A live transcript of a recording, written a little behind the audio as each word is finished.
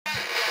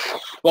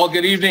Well,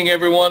 good evening,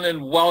 everyone,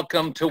 and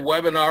welcome to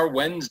Webinar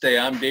Wednesday.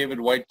 I'm David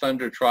White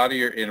Thunder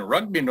Trottier in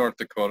Rugby, North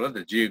Dakota,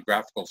 the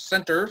geographical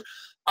center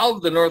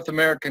of the North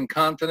American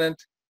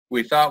continent.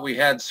 We thought we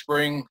had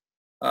spring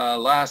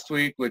last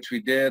week, which we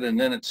did, and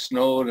then it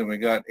snowed, and we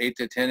got 8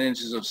 to 10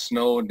 inches of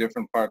snow in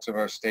different parts of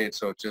our state,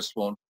 so it just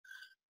won't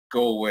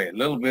go away. A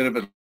little bit of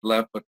it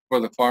left, but for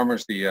the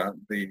farmers, the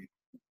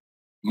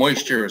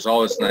moisture is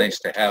always nice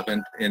to have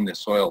in the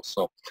soil.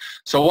 So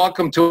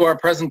welcome to our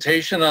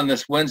presentation on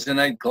this Wednesday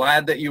night.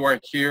 Glad that you are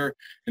here.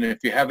 And if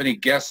you have any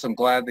guests, I'm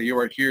glad that you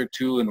are here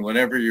too. And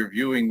whenever you're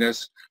viewing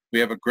this, we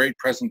have a great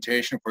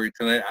presentation for you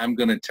tonight. I'm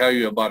going to tell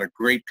you about a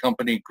great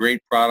company,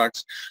 great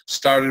products,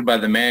 started by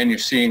the man you're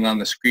seeing on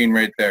the screen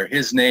right there.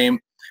 His name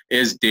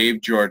is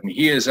Dave Jordan.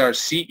 He is our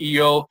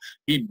CEO.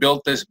 He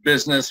built this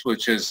business,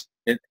 which is,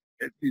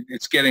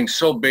 it's getting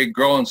so big,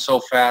 growing so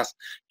fast.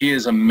 He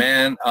is a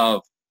man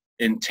of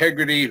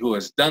integrity who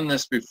has done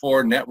this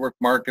before, network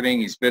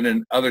marketing. He's been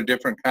in other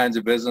different kinds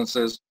of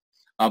businesses,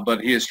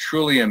 but he is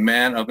truly a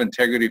man of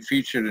integrity,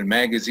 featured in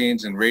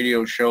magazines and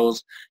radio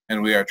shows,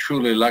 and we are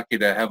truly lucky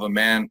to have a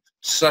man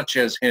such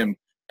as him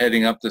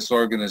heading up this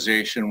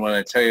organization. When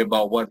I tell you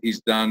about what he's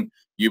done,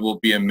 you will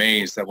be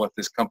amazed at what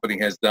this company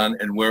has done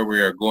and where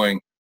we are going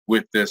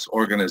with this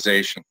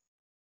organization.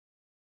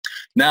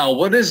 Now,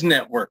 what is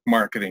network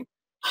marketing?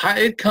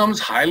 It comes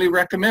highly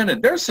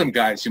recommended. There's some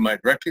guys you might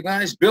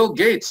recognize. Bill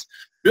Gates.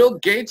 Bill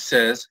Gates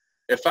says,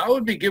 if I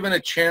would be given a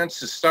chance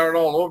to start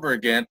all over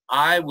again,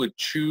 I would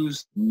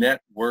choose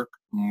network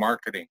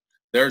marketing.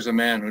 There's a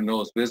man who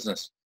knows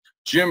business.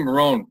 Jim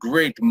Rohn,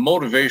 great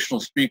motivational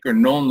speaker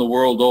known the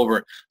world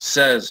over,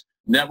 says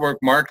network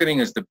marketing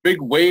is the big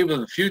wave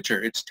of the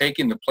future. It's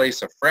taking the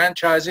place of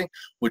franchising,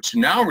 which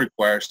now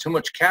requires too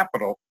much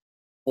capital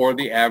for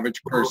the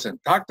average person.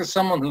 Talk to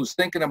someone who's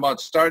thinking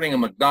about starting a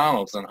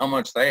McDonald's and how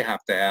much they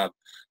have to have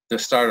to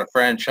start a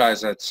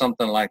franchise at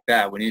something like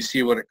that. When you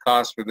see what it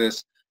costs for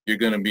this, you're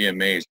going to be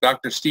amazed.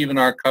 Dr. Stephen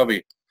R.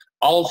 Covey,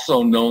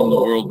 also known the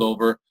world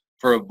over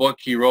for a book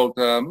he wrote,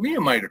 you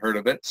might have heard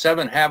of it,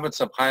 7 Habits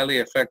of Highly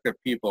Effective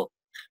People.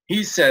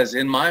 He says,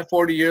 in my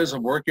 40 years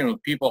of working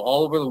with people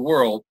all over the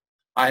world,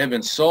 I have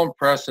been so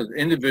impressed with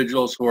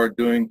individuals who are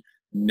doing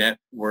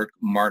network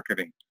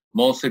marketing,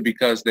 mostly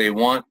because they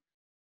want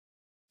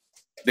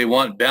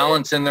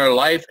balance in their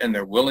life, and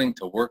they're willing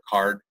to work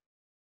hard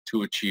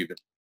to achieve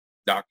it.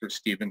 Dr.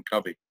 Stephen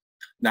Covey.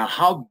 Now,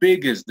 how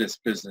big is this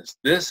business?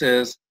 This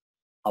is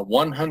a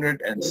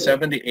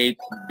 $178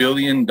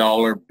 billion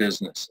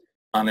business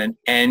on an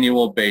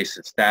annual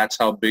basis. That's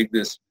how big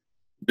this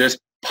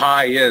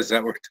pie is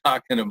that we're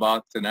talking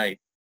about tonight.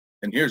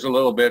 And here's a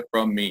little bit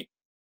from me.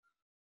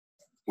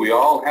 We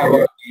all have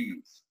our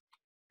demons,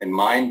 and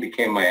mine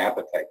became my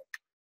appetite.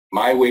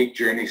 My weight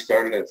journey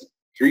started as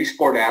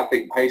 3-sport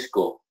athlete in high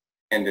school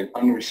and an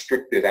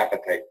unrestricted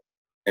appetite.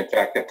 In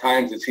fact, at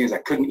times it seems I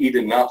couldn't eat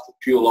enough to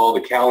fuel all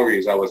the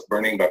calories I was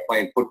burning by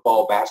playing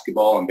football,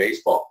 basketball, and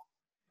baseball.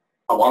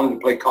 I wanted to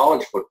play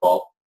college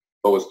football,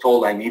 but was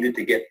told I needed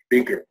to get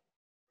bigger.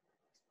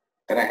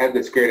 And I had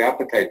this great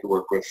appetite to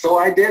work with, so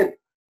I did.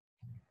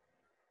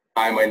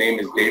 Hi, my name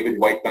is David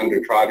White Thunder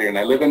Trottier, and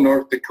I live in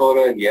North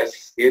Dakota, and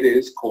yes, it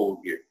is cold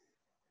here.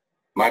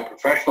 My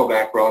professional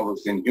background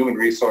was in human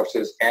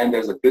resources and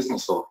as a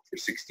business owner for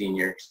 16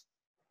 years.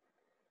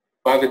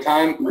 By the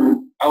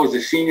time I was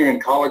a senior in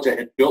college, I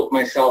had built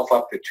myself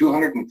up to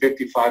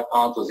 255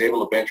 pounds, was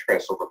able to bench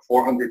press over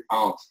 400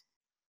 pounds.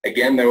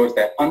 Again, there was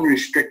that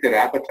unrestricted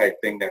appetite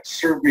thing that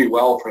served me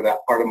well for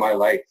that part of my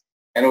life.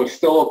 And it was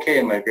still okay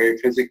in my very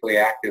physically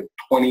active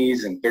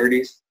 20s and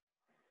 30s.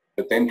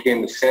 But then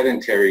came the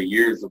sedentary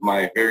years of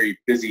my very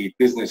busy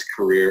business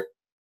career,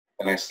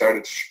 and I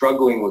started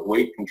struggling with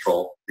weight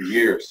control for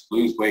years.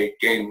 Lose weight,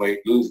 gain weight,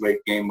 lose weight,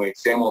 gain weight.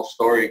 Same old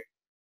story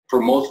for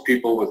most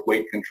people with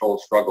weight control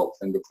struggles.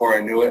 And before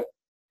I knew it,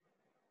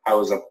 I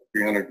was up to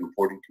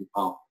 342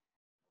 pounds.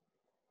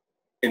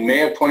 In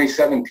May of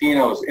 2017,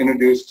 I was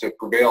introduced to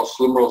Prevail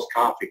Slim Roast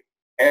Coffee.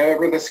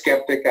 Ever the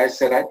skeptic, I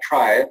said I'd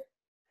try it.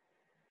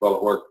 Well,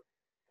 it worked.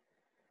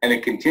 And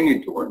it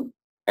continued to work.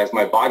 As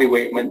my body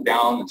weight went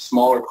down and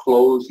smaller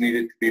clothes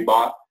needed to be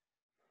bought,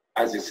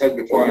 as I said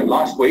before, I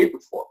lost weight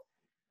before,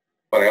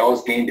 but I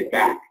always gained it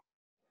back.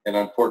 And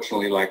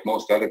unfortunately, like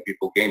most other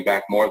people, gained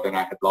back more than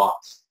I had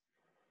lost.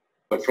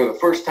 But for the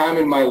first time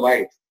in my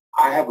life,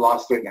 I have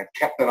lost weight, and I've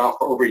kept it off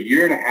for over a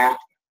year and a half.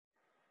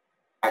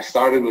 I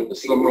started with the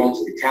Slim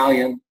Roast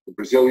Italian, the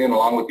Brazilian,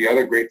 along with the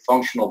other great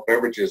functional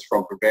beverages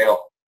from Prevail,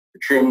 the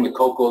Trim, the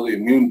Cocoa, the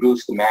Immune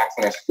Boost, the Max,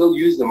 and I still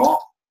use them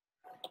all.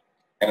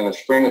 And in the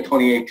spring of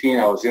 2018,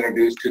 I was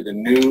introduced to the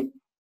new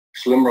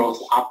Slim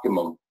Roast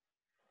Optimum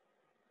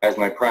as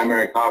my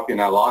primary coffee,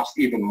 and I lost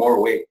even more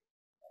weight.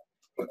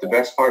 But the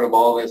best part of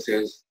all this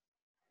is,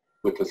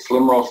 with the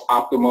Slim Roast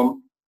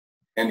Optimum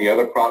and the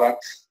other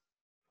products,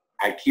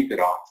 I keep it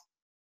off.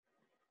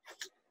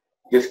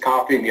 This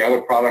coffee and the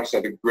other products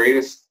are the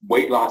greatest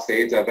weight loss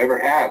aids I've ever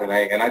had, and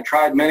I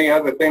tried many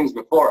other things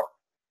before.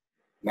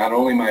 Not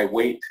only my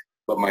weight,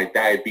 but my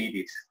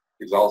diabetes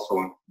is also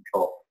in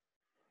control.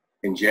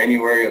 In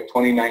January of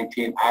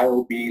 2019, I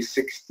will be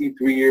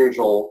 63 years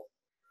old,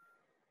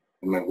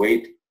 and my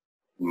weight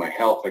and my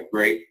health are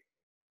great,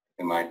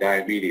 and my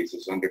diabetes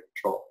is under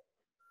control.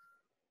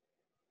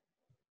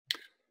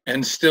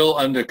 And still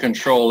under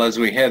control as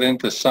we head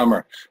into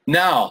summer.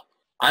 Now,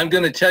 I'm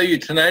going to tell you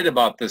tonight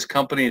about this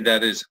company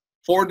that is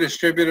for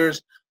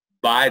distributors,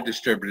 by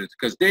distributors,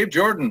 because Dave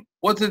Jordan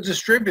was a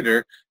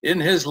distributor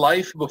in his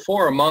life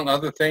before, among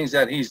other things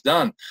that he's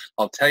done.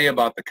 I'll tell you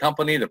about the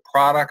company, the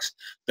products,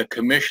 the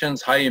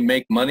commissions, how you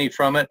make money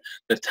from it,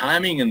 the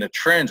timing and the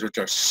trends, which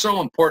are so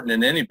important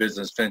in any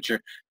business venture,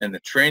 and the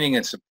training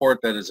and support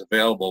that is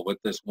available with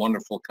this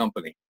wonderful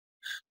company.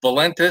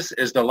 Valentis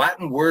is the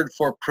Latin word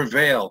for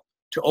prevail,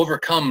 to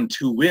overcome,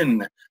 to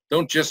win.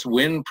 Don't just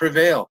win,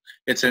 prevail.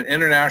 It's an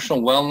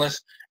international wellness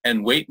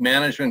and weight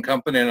management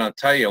company, and I'll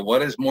tell you,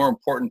 what is more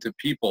important to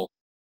people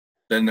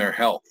than their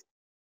health?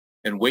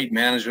 And weight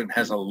management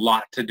has a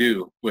lot to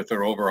do with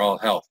their overall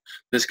health.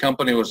 This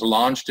company was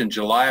launched in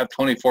July of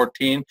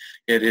 2014.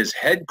 It is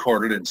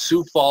headquartered in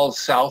Sioux Falls,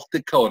 South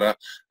Dakota,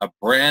 a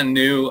brand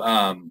new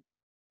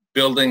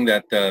building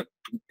that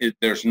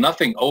there's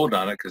nothing owed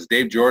on it because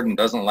Dave Jordan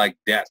doesn't like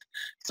debt.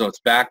 So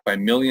it's backed by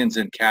millions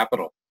in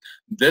capital.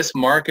 This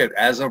market,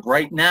 as of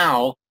right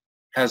now,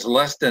 has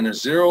less than a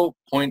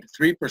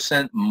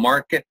 0.3%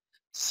 market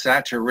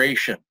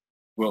saturation.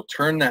 We'll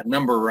turn that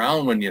number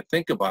around when you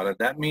think about it.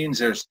 That means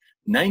there's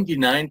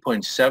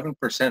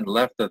 99.7%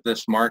 left of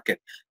this market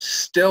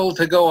still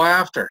to go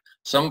after.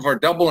 Some of our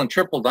double and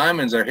triple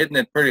diamonds are hitting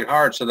it pretty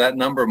hard, so that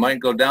number might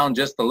go down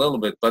just a little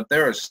bit, but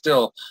there is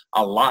still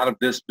a lot of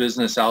this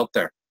business out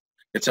there.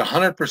 It's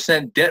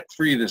 100%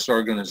 debt-free, this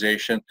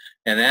organization,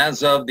 and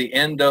as of the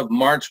end of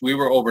March, we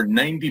were over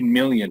 90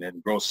 million in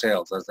gross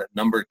sales. As that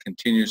number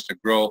continues to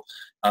grow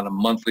on a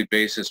monthly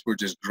basis, we're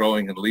just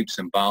growing in leaps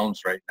and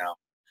bounds right now.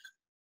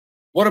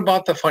 What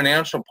about the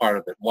financial part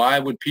of it? Why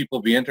would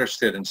people be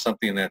interested in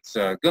something that's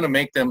going to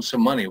make them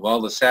some money? Well,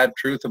 the sad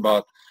truth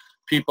about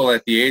people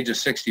at the age of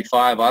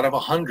 65, out of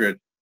 100,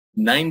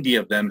 90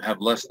 of them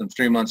have less than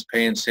 3 months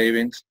pay and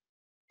savings,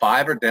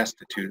 5 are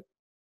destitute,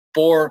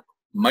 4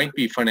 might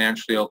be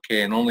financially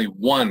okay, and only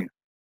 1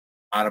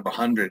 out of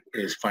 100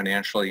 is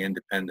financially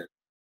independent.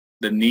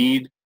 The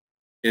need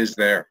is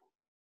there.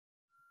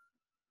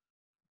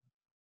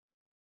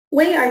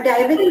 We are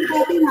David and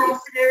Kathy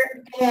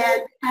Lassiter,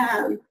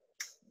 and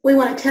we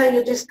want to tell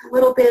you just a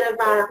little bit of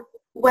our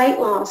weight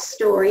loss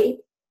story.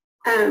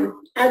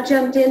 I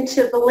jumped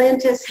into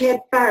Valentis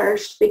head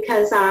first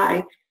because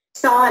I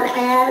saw an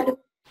ad,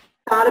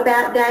 thought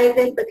about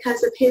David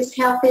because of his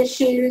health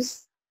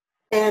issues,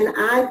 and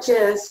I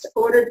just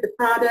ordered the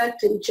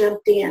product and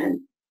jumped in.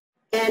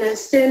 And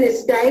as soon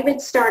as David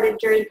started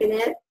drinking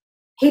it,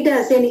 he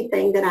does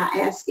anything that I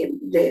ask him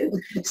to do.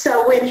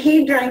 So when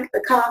he drank the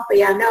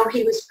coffee, I know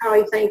he was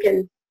probably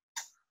thinking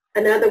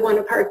another one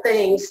of her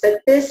things,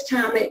 but this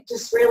time it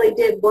just really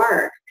did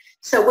work.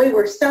 So we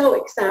were so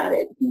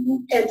excited.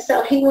 And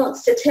so he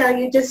wants to tell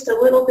you just a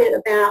little bit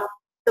about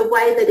the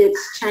way that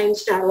it's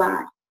changed our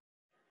life.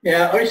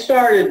 Yeah, we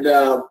started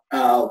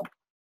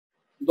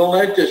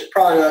Valentis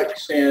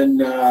products in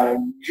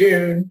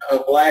June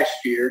of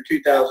last year,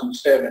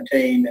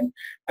 2017, and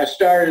I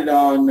started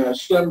on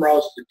Slim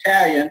Roast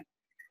Italian,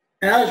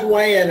 and I was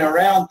weighing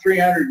around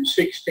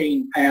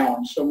 316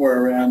 pounds,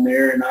 somewhere around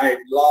there, and I had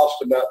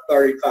lost about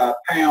 35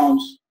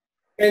 pounds,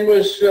 and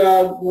was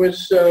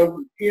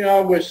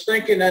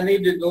thinking I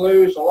needed to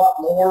lose a lot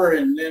more,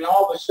 and then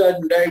all of a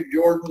sudden Dave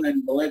Jordan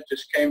and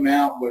Valentis came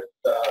out with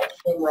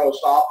Slim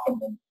Roast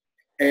Optimum.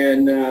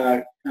 And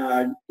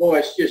boy,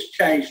 it's just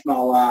changed my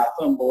life.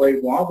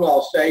 Unbelievable. I've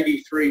lost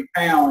 83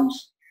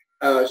 pounds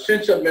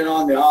since I've been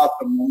on the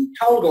Optimum,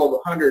 total of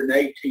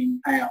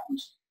 118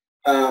 pounds.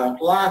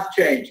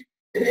 Life-changing.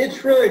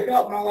 It's really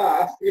helped my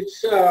life.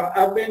 It's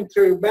I've been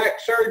through back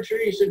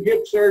surgeries and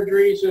hip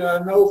surgeries, and I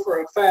know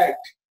for a fact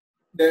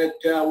that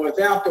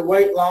without the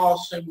weight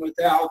loss and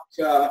without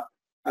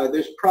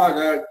this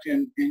product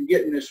and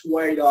getting this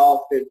weight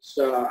off, it's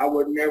I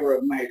would never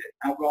have made it.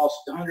 I've lost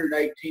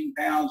 118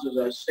 pounds, as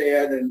I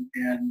said,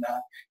 and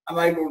I'm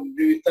able to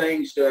do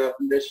things that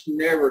I've just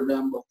never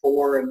done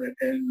before, and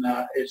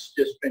it's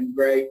just been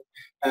great.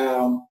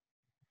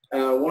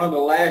 One of the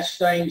last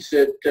things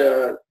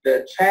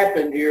that's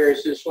happened here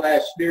is this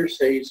last deer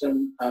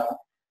season. I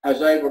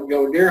was able to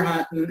go deer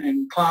hunting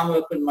and climb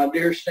up in my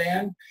deer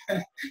stand.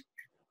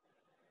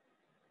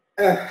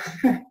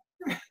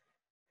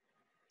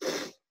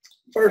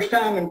 First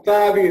time in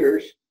 5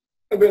 years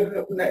I've been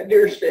up in that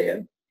deer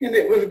stand, and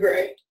it was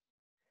great.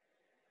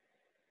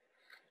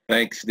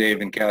 Thanks, Dave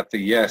and Kathy.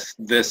 Yes,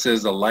 this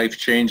is a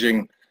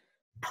life-changing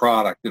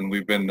product, and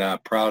we've been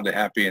proud to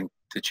happy and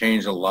to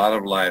change a lot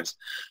of lives.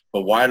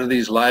 But why do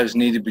these lives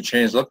need to be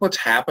changed? Look what's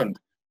happened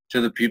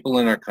to the people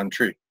in our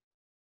country.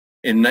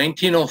 In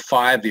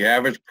 1905, the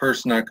average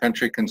person in our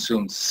country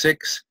consumed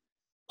 6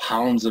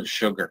 pounds of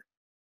sugar.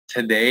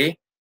 Today,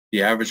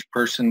 the average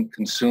person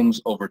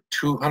consumes over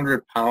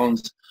 200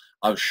 pounds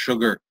of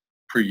sugar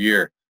per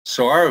year.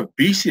 So our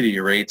obesity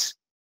rates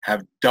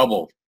have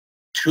doubled.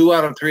 2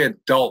 out of 3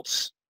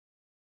 adults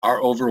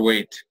are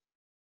overweight.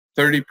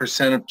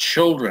 30% of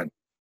children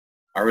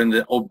are in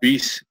the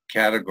obese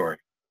category.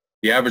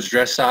 The average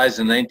dress size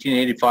in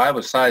 1985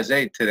 was size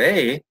 8.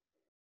 Today,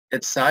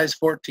 it's size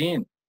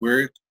 14.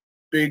 We're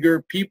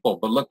bigger people,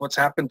 but look what's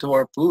happened to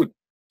our food.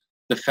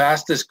 The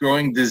fastest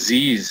growing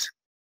disease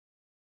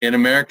in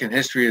American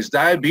history is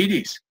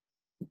diabetes.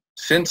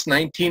 Since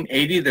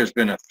 1980, there's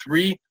been a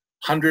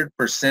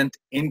 300%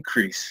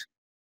 increase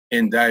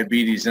in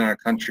diabetes in our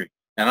country.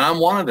 And I'm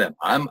one of them.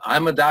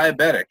 I'm a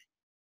diabetic.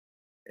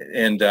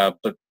 And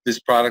but this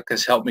product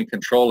has helped me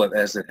control it,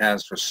 as it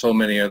has for so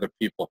many other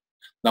people.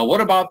 Now,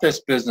 what about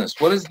this business?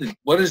 What is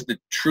the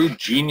true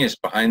genius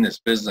behind this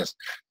business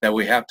that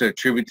we have to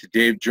attribute to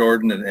Dave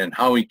Jordan and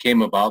how he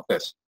came about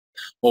this?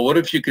 Well, what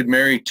if you could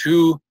marry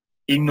two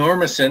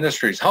enormous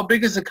industries? How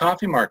big is the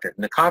coffee market?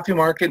 In the coffee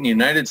market in the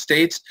United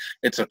States,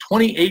 it's a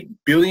 $28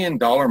 billion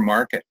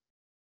market.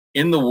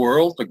 In the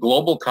world, the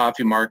global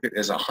coffee market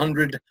is a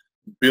 $100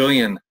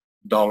 billion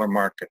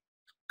market.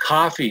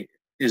 Coffee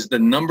is the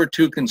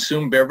 #2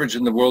 consumed beverage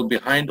in the world,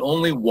 behind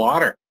only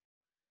water.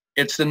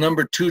 It's the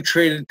 #2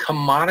 traded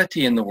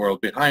commodity in the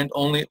world, behind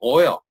only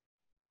oil.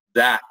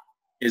 That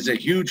is a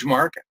huge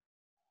market.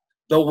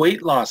 The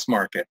weight loss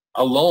market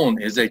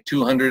alone is a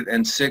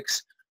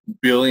 $206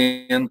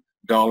 billion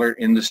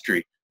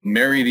industry.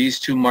 Marry these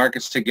two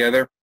markets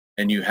together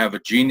and you have a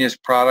genius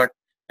product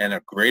and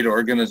a great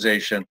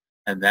organization,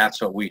 and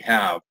that's what we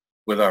have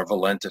with our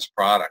Valentis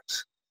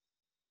products.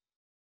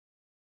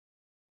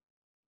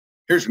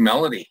 Here's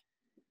Melody.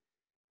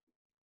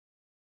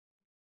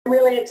 I'm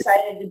really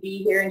excited to be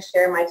here and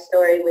share my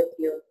story with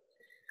you.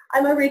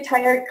 I'm a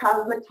retired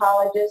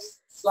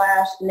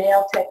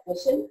cosmetologist/nail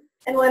technician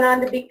and went on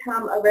to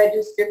become a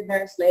registered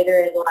nurse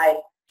later in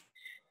life.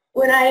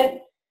 When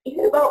I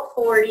hit about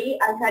 40,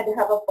 I had to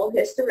have a full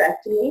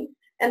hysterectomy,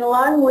 and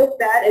along with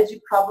that, as you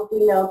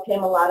probably know,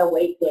 came a lot of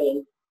weight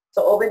gain.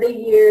 So over the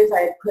years,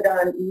 I had put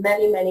on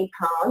many, many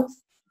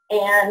pounds,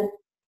 and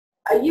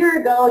a year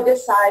ago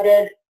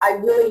decided I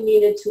really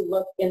needed to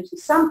look into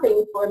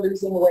something for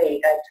losing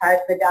weight. I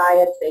tried the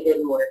diets, they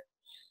didn't work.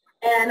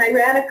 And I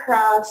ran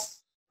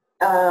across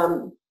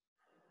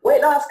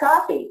weight loss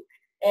coffee.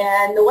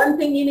 And the one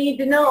thing you need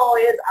to know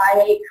is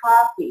I hate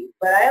coffee,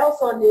 but I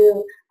also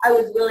knew I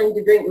was willing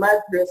to drink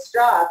mud through a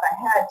straw if I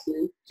had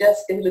to,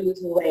 just to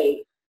lose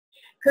weight.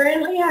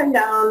 Currently, I'm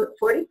down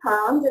 40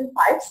 pounds in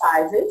 5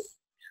 sizes.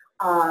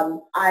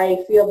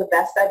 I feel the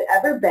best I've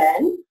ever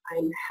been.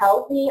 I'm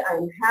healthy,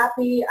 I'm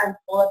happy, I'm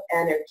full of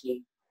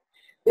energy.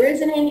 There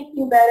isn't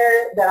anything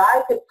better that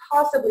I could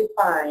possibly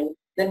find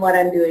than what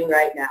I'm doing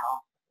right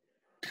now.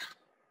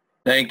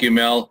 Thank you,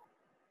 Mel.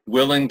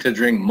 Willing to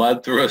drink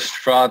mud through a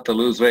straw to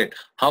lose weight.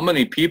 How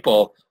many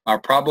people are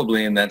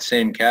probably in that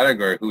same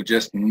category who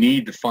just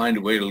need to find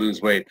a way to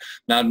lose weight?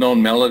 Now, I've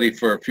known Melody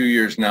for a few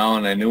years now,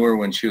 and I knew her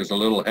when she was a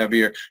little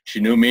heavier. She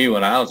knew me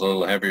when I was a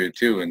little heavier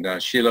too,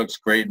 and she looks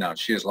great now.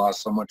 She has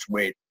lost so much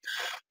weight.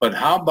 But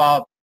how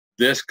about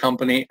this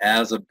company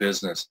as a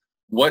business?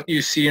 What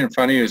you see in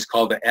front of you is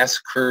called the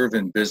S-curve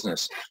in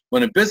business.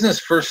 When a business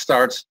first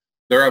starts,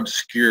 they're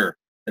obscure,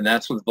 and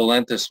that's what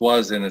Valentis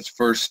was in its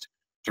first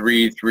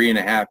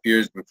 3.5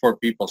 years before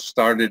people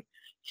started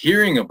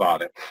hearing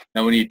about it.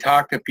 Now, when you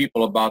talk to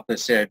people about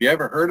this, say, have you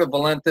ever heard of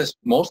Valentis?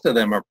 Most of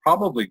them are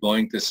probably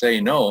going to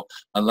say no,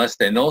 unless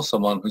they know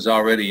someone who's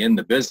already in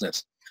the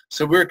business.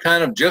 So we're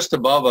kind of just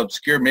above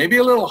obscure, maybe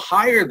a little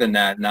higher than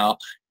that now,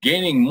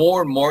 gaining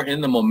more and more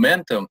in the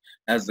momentum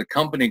as the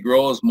company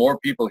grows, more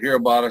people hear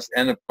about us,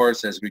 and of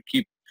course, as we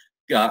keep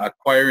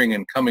acquiring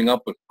and coming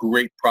up with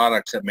great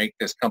products that make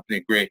this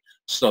company great.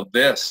 So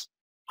this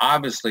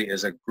obviously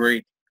is a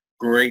great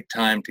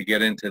time to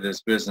get into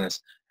this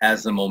business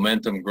as the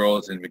momentum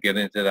grows and we get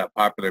into that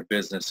popular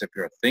business. If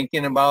you're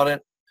thinking about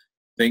it,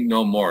 think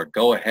no more.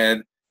 Go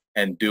ahead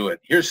and do it.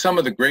 Here's some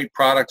of the great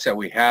products that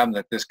we have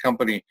that this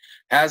company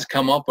has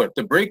come up with.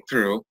 The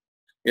breakthrough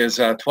is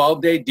a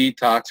 12-day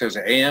detox. There's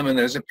an AM and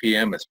there's a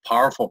PM. It's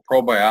powerful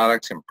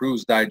probiotics,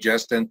 improves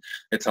digestion.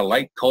 It's a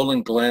light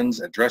colon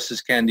cleanse,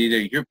 addresses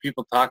candida. You hear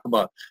people talk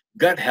about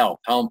gut health,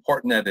 how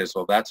important that is.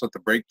 Well, that's what the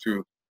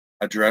breakthrough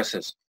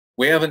addresses.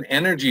 We have an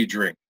energy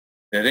drink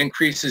that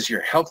increases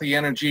your healthy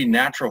energy,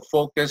 natural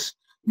focus,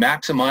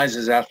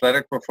 maximizes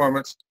athletic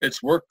performance. It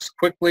works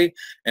quickly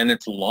and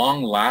it's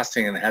long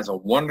lasting and it has a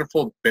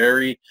wonderful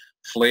berry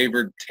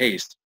flavored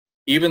taste.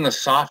 Even the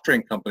soft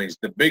drink companies,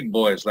 the big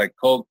boys like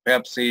Coke,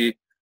 Pepsi,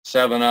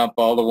 7-Up,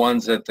 all the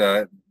ones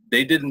that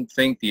they didn't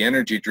think the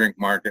energy drink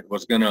market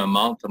was going to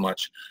amount to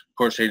much. Of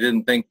course, they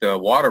didn't think the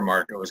water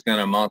market was going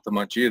to amount to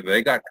much either.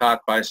 They got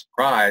caught by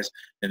surprise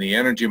and the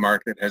energy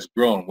market has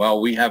grown.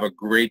 Well, we have a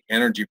great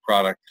energy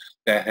product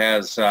that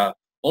has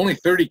only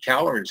 30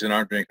 calories in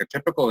our drink. A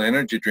typical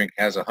energy drink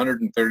has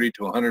 130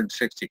 to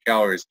 160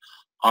 calories.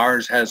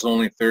 Ours has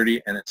only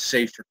 30 and it's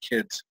safe for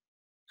kids.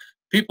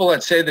 People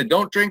that say they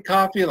don't drink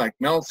coffee, like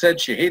Mel said,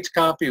 she hates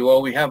coffee.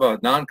 Well, we have a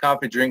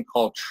non-coffee drink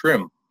called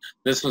Trim.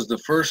 This was the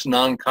first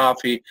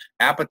non-coffee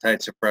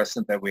appetite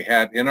suppressant that we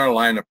had in our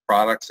line of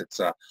products. It's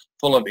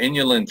full of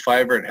inulin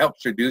fiber. It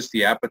helps reduce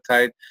the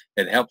appetite.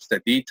 It helps the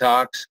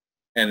detox.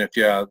 And if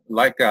you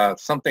like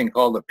something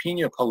called a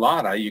pina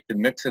colada, you can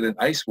mix it in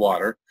ice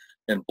water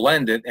and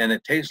blend it, and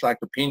it tastes like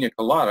a pina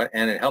colada,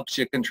 and it helps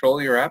you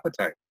control your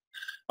appetite.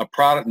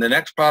 The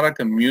next product,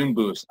 Immune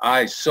Boost.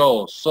 I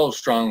so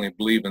strongly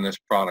believe in this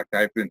product.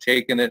 I've been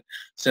taking it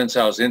since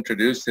I was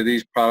introduced to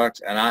these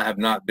products, and I have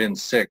not been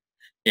sick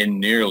in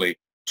nearly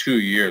 2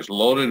 years.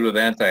 Loaded with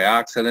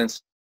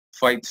antioxidants,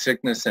 fights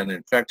sickness and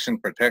infection,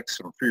 protects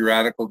from free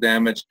radical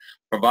damage,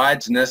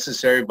 provides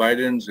necessary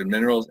vitamins and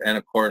minerals, and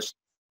of course,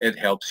 it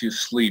helps you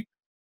sleep.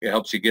 It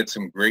helps you get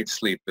some great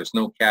sleep. There's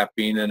no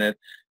caffeine in it,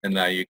 and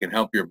you can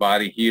help your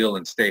body heal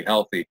and stay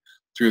healthy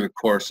through the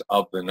course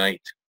of the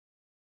night.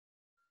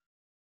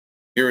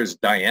 Here is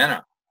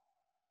Diana.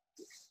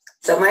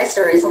 So my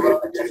story is a little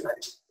bit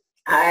different.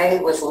 I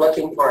was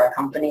looking for a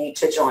company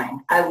to join.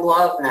 I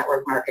love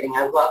network marketing.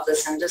 I love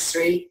this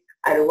industry.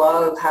 I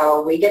love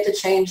how we get to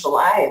change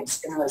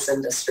lives in this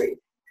industry.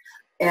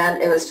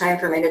 And it was time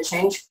for me to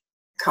change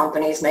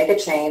companies, make a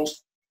change.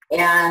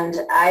 And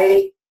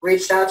I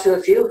reached out to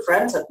a few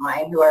friends of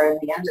mine who are in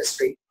the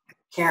industry,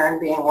 Karen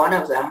being one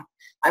of them.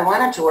 I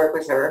wanted to work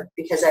with her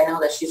because I know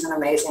that she's an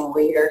amazing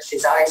leader.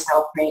 She's always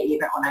helped me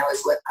even when I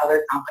was with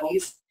other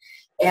companies.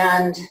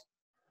 And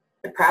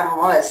the problem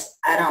was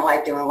I don't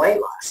like doing weight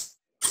loss.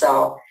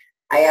 So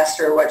I asked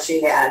her what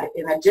she had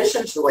in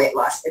addition to weight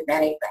loss, if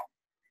anything.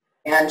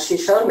 And she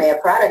showed me a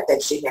product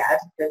that she had.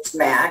 It's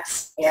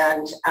Max.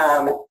 And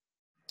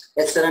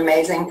it's an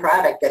amazing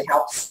product that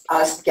helps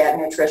us get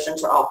nutrition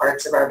to all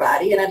parts of our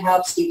body, and it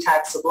helps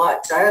detox the blood.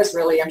 So I was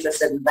really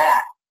interested in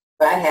that.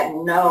 But I had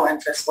no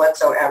interest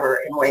whatsoever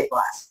in weight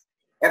loss.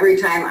 Every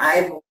time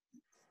I've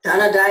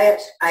done a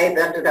diet, I've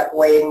ended up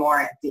weighing more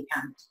at the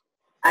end.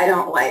 I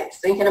don't like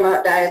thinking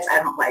about diets. I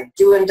don't like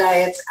doing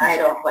diets. I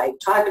don't like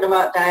talking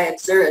about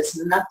diets. There is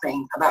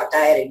nothing about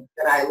dieting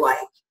that I like.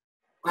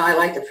 Well, I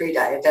like the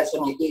pre-diet. That's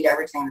when you eat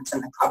everything that's in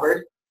the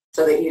cupboard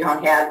so that you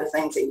don't have the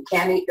things that you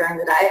can't eat during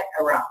the diet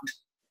around.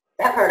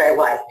 That part I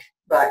like,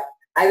 but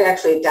I've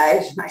actually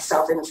dieted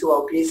myself into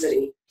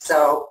obesity.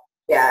 So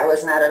yeah, I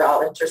was not at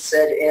all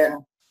interested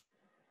in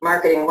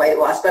marketing weight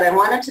loss, but I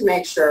wanted to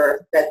make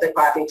sure that the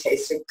coffee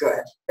tasted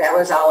good. That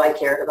was all I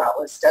cared about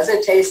was, does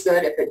it taste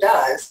good? If it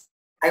does,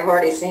 I've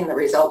already seen the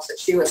results that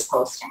she was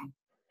posting.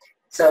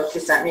 So she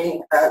sent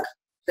me a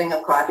thing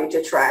of coffee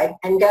to try,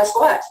 and guess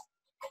what?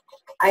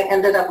 I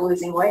ended up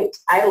losing weight.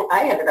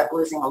 I ended up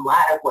losing a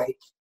lot of weight.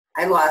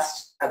 I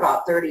lost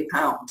about 30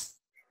 pounds,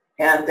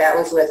 and that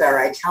was with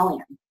our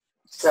Italian.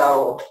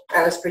 So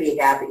I was pretty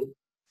happy.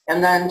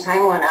 And then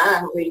time went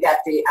on, we got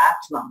the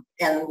Optimum.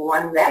 And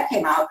when that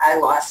came out, I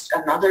lost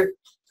another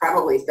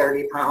probably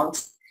 30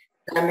 pounds.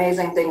 The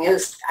amazing thing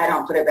is I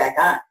don't put it back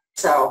on.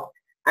 So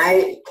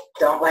I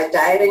don't like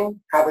dieting,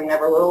 probably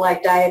never will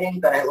like dieting,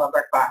 but I love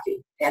our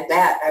coffee. And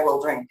that I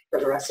will drink for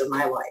the rest of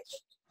my life.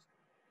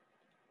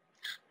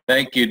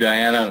 Thank you,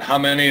 Diana. How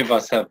many of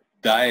us have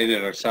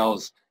dieted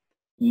ourselves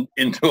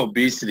into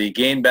obesity,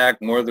 gain back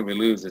more than we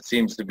lose? It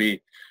seems to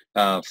be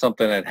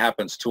something that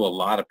happens to a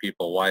lot of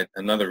people. Why?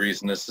 Another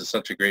reason this is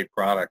such a great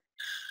product.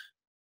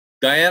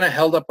 Diana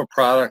held up a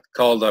product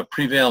called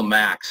Prevail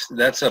Max.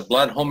 That's a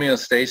blood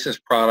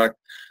homeostasis product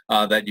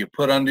that you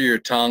put under your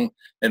tongue.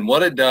 And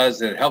what it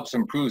does, it helps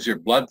improve your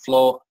blood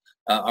flow.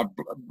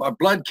 Our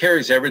blood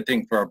carries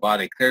everything for our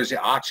body. It carries the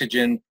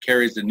oxygen,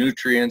 carries the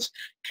nutrients,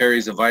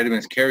 carries the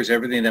vitamins, carries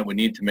everything that we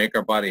need to make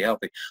our body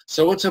healthy.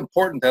 So it's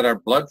important that our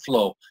blood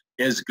flow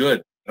is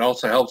good. It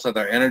also helps with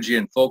our energy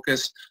and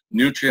focus,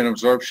 nutrient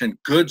absorption,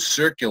 good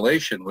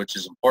circulation, which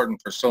is important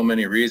for so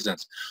many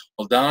reasons.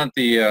 Well, down at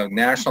the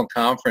national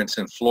conference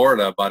in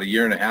Florida about 1.5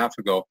 years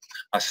ago,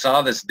 I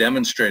saw this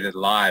demonstrated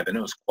live, and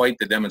it was quite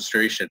the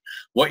demonstration.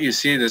 What you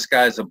see, this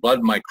guy is a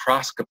blood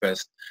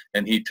microscopist,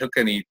 and he took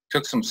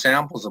some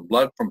samples of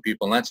blood from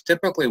people, and that's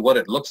typically what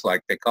it looks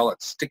like. They call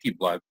it sticky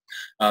blood.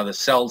 The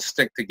cells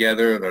stick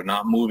together. They're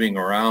not moving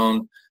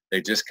around.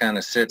 They just kind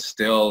of sit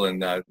still,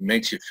 and it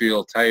makes you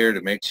feel tired.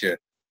 It makes you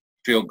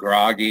feel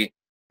groggy.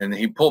 And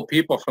he pulled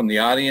people from the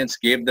audience,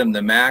 gave them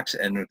the Max,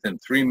 and within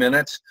 3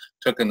 minutes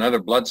took another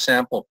blood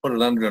sample, put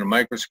it under a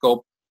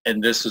microscope,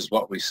 and this is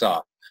what we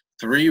saw.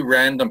 3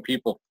 random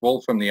people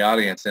pulled from the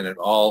audience, and it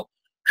all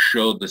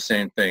showed the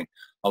same thing.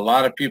 A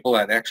lot of people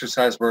at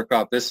exercise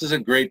workout, this is a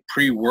great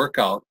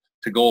pre-workout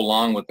to go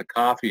along with the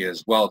coffee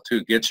as well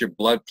too. Get your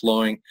blood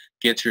flowing,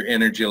 get your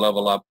energy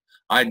level up.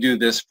 I do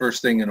this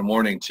first thing in the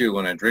morning too.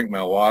 When I drink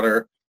my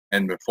water,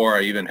 and before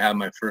I even have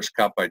my first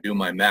cup, I do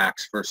my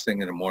Max first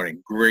thing in the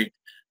morning. Great,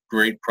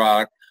 great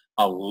product.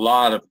 A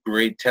lot of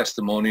great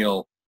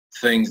testimonial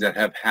things that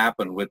have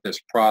happened with this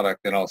product.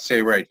 And I'll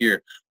say right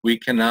here, we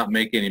cannot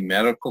make any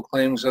medical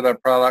claims with our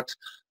products,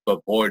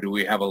 but boy, do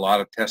we have a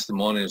lot of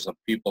testimonials of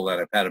people that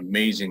have had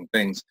amazing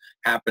things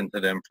happen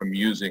to them from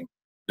using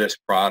this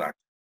product.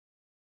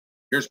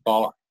 Here's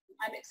Paula.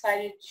 I'm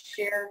excited to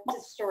share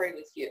this story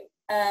with you.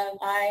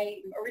 I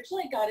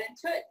originally got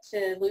into it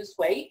to lose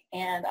weight,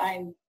 and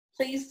I'm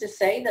pleased to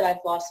say that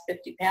I've lost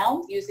 50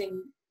 pounds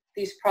using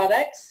these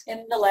products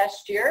in the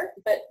last year.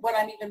 But what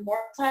I'm even more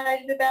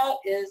excited about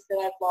is that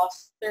I've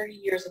lost 30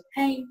 years of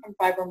pain from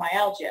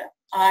fibromyalgia.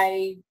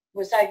 I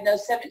was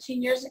diagnosed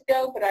 17 years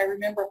ago, but I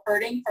remember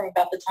hurting from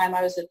about the time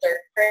I was a third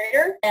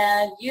grader.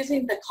 And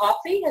using the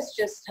coffee has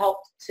just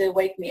helped to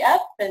wake me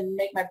up and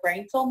make my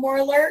brain feel more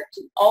alert.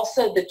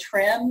 Also, the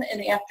trim in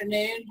the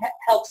afternoon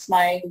helps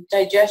my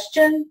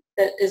digestion.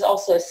 That is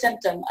also a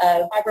symptom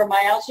of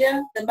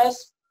fibromyalgia. The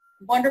most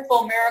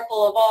wonderful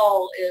miracle of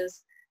all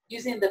is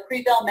using the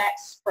Prevail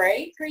Max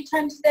spray 3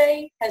 times a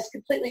day has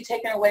completely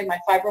taken away my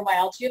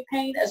fibromyalgia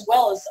pain as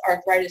well as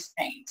arthritis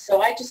pain.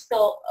 So I just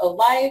feel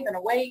alive and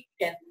awake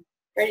and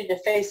ready to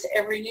face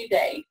every new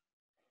day.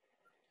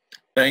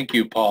 Thank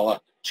you,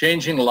 Paula.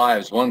 Changing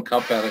lives, 1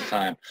 cup at a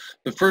time.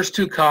 The first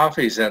 2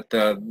 coffees that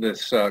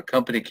this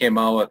company came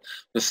out with,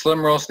 the Slim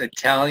Roast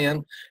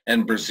Italian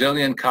and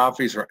Brazilian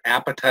coffees, were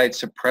appetite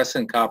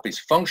suppressant coffees,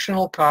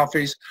 functional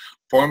coffees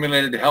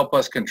formulated to help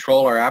us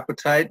control our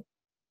appetite,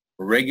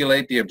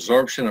 regulate the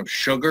absorption of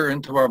sugar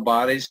into our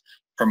bodies,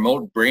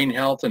 promote brain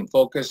health and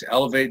focus,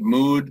 elevate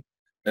mood.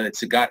 And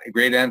it's got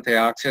great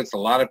antioxidants. A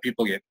lot of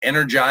people get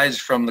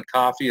energized from the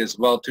coffee as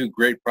well too.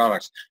 Great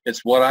products.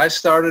 It's what I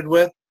started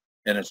with,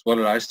 and it's what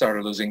I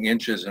started losing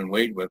inches and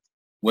weight with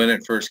when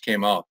it first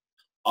came out.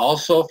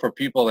 Also, for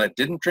people that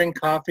didn't drink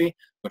coffee,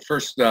 the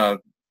first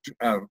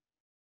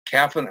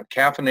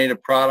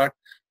caffeinated product,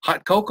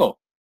 hot cocoa.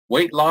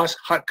 Weight loss,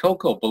 hot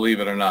cocoa, believe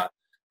it or not,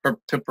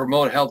 to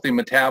promote healthy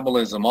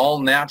metabolism, all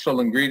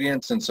natural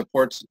ingredients, and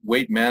supports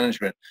weight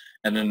management.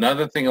 And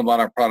another thing about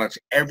our products,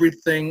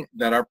 everything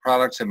that our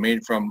products are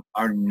made from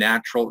are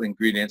natural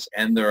ingredients,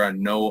 and there are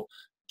no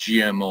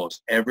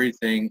GMOs.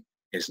 Everything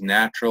is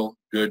natural,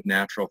 good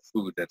natural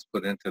food that's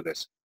put into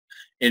this.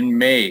 In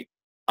May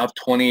of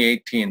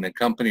 2018, the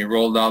company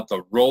rolled out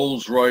the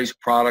Rolls-Royce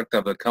product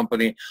of the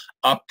company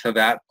up to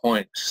that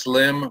point,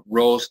 Slim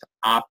Roast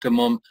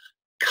Optimum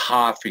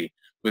Coffee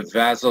with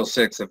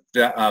Vaso-6,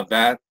 a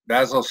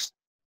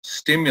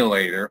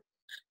vasostimulator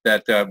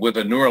that with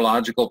a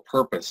neurological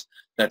purpose.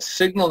 That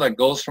signal that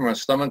goes from our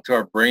stomach to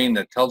our brain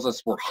that tells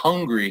us we're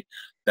hungry,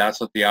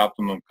 that's what the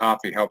Optimum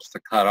Coffee helps to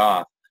cut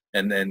off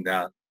and then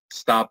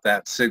stop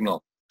that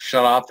signal.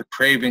 Shut off the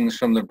cravings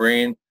from the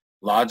brain,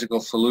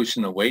 logical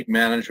solution to weight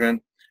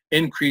management,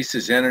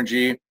 increases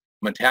energy,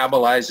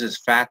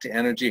 metabolizes fat to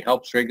energy,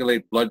 helps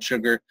regulate blood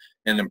sugar,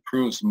 and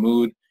improves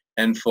mood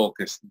and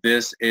focus.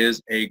 This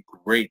is a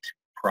great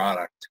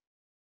product.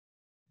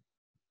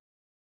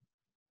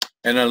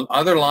 And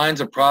other lines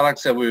of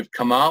products that we've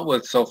come out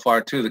with so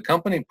far too, the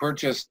company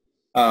purchased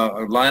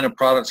a line of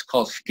products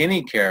called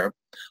Skinny Care,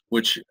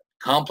 which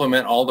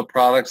complement all the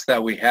products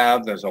that we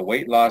have. There's a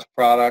weight loss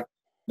product,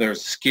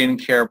 there's skin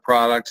care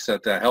products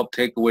that help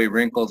take away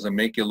wrinkles and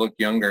make you look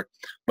younger.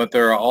 But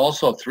there are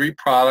also 3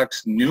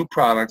 products, new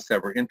products,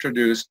 that were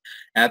introduced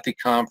at the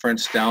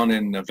conference down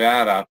in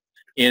Nevada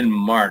in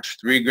March.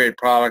 3 great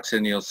products,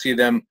 and you'll see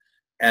them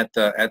at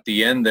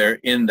the end there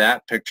in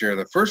that picture.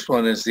 The first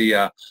one is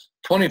the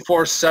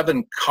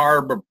 24/7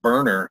 carb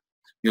burner.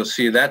 You'll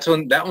see that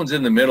one's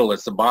in the middle.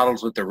 It's the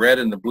bottles with the red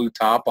and the blue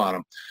top on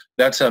them.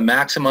 That's to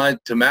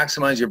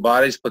maximize your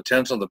body's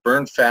potential to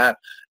burn fat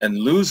and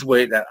lose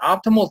weight at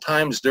optimal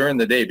times during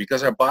the day,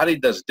 because our body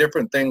does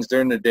different things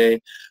during the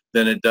day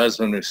than it does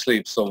when we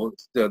sleep. So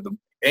the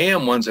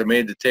AM ones are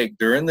made to take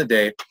during the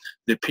day.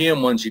 The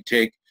PM ones you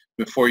take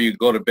before you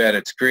go to bed.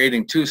 It's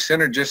creating 2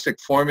 synergistic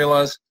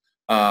formulas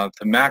to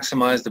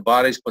maximize the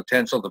body's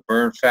potential to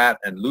burn fat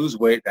and lose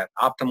weight at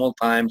optimal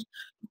times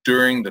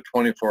during the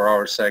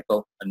 24-hour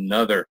cycle.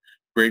 Another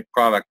great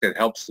product that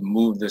helps to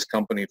move this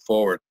company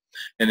forward.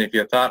 And if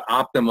you thought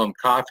Optimum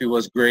Coffee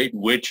was great,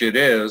 which it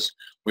is,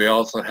 we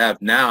also have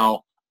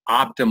now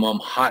Optimum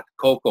Hot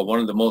Cocoa,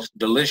 one of the most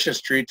delicious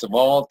treats of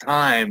all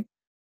time,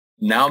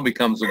 now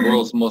becomes the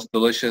world's most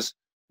delicious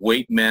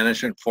weight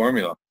management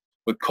formula.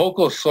 With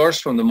cocoa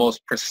sourced from the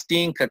most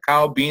pristine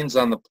cacao beans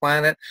on the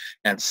planet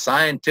and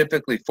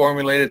scientifically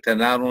formulated to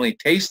not only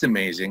taste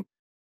amazing,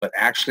 but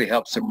actually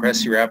help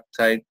suppress your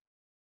appetite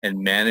and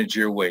manage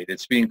your weight.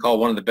 It's being called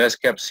one of the best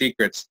kept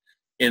secrets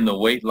in the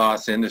weight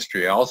loss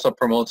industry. It also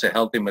promotes a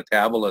healthy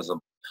metabolism.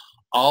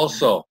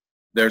 Also,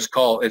 it's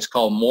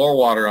called More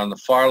Water on the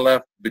far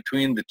left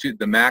between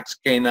the Max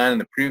K9 and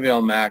the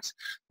Prevail Max.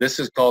 This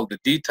is called the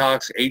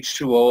Detox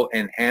H2O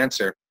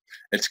Enhancer.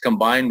 It's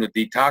combined with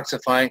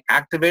detoxifying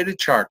activated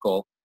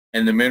charcoal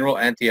and the mineral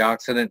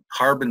antioxidant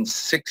carbon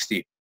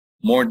 60.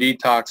 More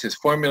Detox is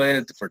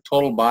formulated for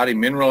total body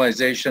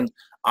mineralization,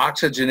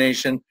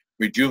 oxygenation,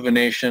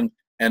 rejuvenation,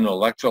 and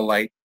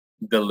electrolyte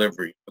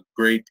delivery. A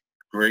great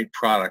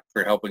product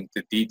for helping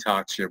to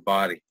detox your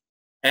body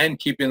and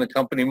keeping the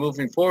company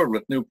moving forward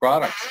with new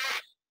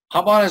products.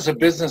 How about as a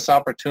business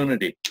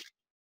opportunity?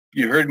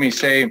 You heard me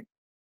say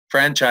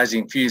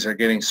franchising fees are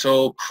getting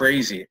so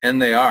crazy,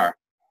 and they are.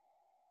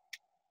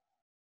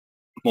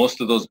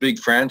 Most of those big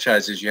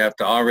franchises, you have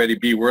to already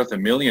be worth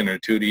 $1 million or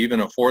 $2 million to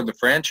even afford the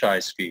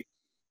franchise fee.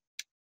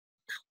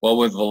 Well,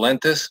 with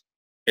Valentis,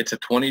 it's a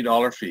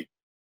 $20 fee,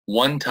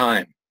 one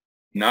time.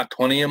 not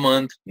 20 a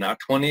month, not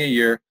 20 a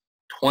year,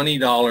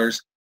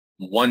 $20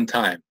 one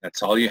time.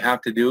 That's all you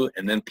have to do,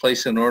 and then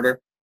place an order,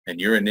 and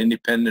you're an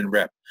independent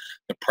rep.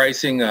 The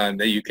pricing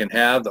that you can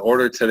have, the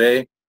order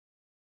today,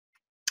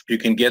 you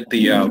can get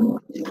the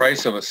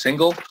price of a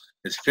single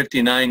is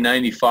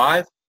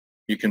 $59.95.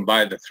 You can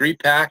buy the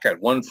 3-pack at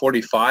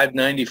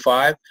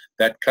 $145.95.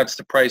 That cuts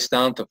the price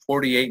down to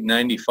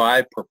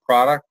 $48.95 per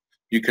product.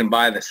 You can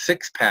buy the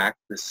 6-pack,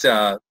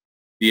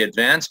 the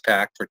advanced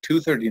pack, for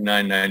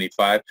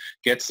 $239.95.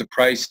 Gets the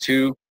price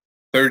to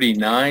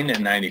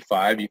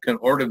 $39.95. You can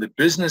order the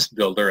business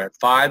builder at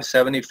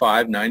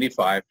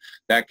 $575.95.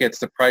 That gets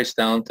the price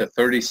down to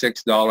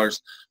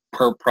 $36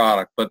 per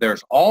product. But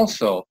there's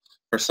also,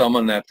 for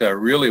someone that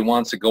really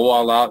wants to go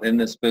all out in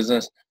this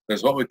business,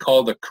 there's what we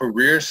call the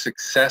Career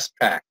Success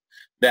Pack.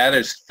 That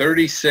is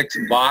 36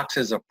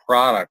 boxes of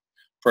product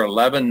for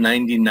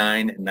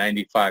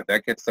 $11.99.95.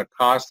 That gets the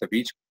cost of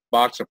each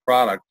box of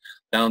product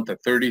down to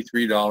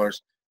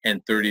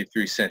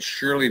 $33.33.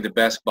 Surely the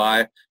best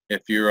buy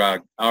if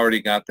you're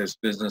already got this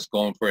business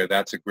going for you.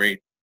 That's a great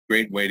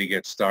way to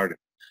get started.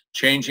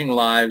 Changing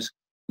lives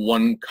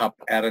one cup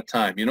at a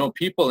time. You know,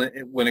 people,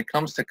 when it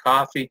comes to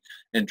coffee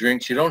and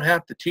drinks, you don't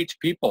have to teach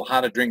people how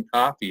to drink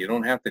coffee. You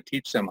don't have to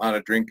teach them how to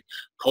drink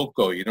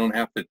cocoa. You don't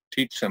have to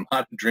teach them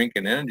how to drink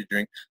an energy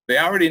drink. They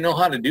already know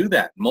how to do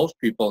that. Most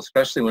people,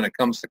 especially when it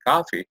comes to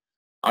coffee,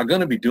 are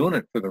going to be doing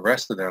it for the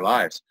rest of their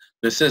lives.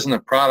 This isn't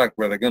a product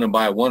where they're going to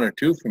buy 1 or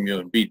 2 from you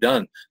and be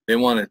done. They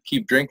want to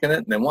keep drinking it,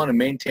 and they want to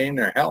maintain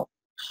their health.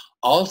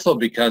 Also,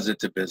 because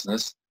it's a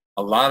business,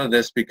 a lot of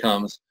this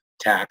becomes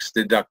tax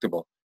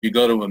deductible. You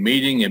go to a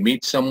meeting, you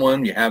meet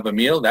someone, you have a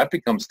meal, that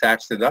becomes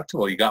tax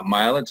deductible. You got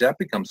mileage, that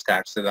becomes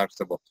tax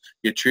deductible.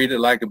 You treat it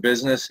like a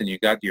business, and you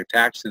got your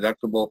tax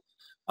deductible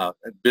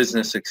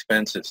business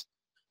expenses.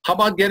 How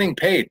about getting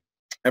paid?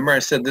 Remember I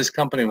said this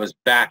company was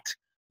backed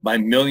by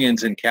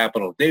millions in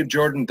capital. Dave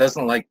Jordan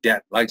doesn't like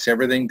debt, likes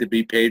everything to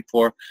be paid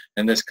for,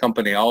 and this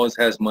company always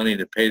has money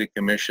to pay the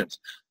commissions.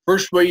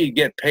 First way you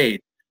get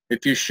paid,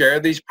 if you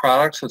share these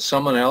products with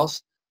someone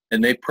else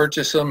and they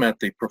purchase them at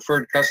the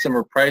preferred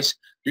customer price,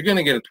 you're going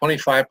to get a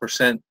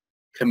 25%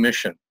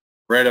 commission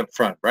right up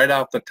front, right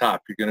off the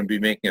top. You're going to be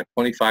making a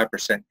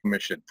 25%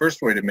 commission.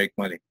 First way to make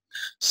money.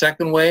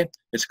 Second way,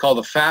 it's called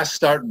a fast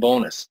start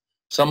bonus.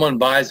 Someone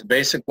buys a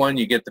basic one,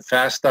 you get the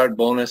fast start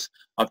bonus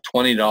of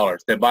 $20.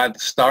 They buy the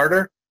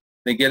starter,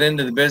 they get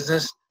into the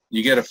business,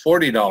 you get a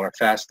 $40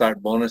 fast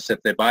start bonus.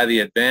 If they buy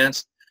the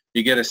advanced,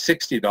 you get a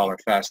 $60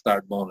 fast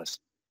start bonus.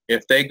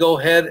 If they go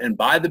ahead and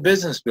buy the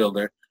business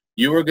builder,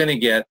 you are going to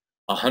get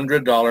a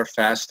 $100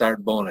 fast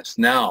start bonus.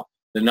 Now,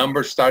 the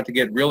numbers start to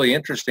get really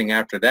interesting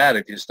after that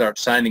if you start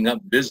signing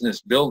up business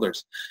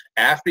builders.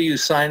 After you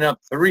sign up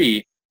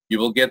 3, you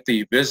will get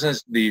the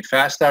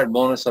fast start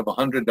bonus of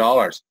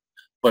 $100.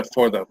 But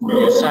when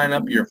you sign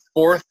up your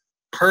 4th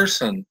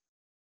person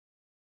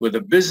with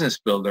a business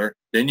builder,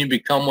 then you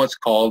become what's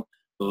called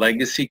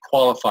legacy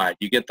qualified.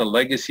 You get the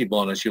legacy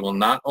bonus. You will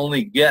not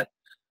only get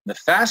the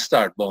fast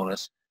start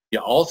bonus, you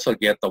also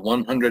get the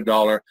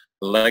 $100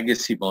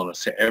 legacy bonus.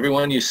 So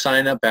everyone you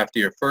sign up after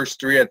your first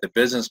 3 at the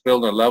business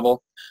builder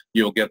level,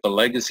 you'll get the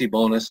legacy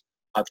bonus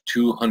of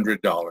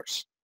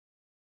 $200.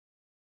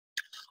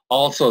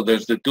 Also,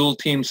 there's the dual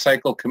team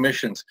cycle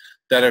commissions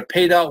that are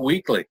paid out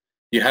weekly.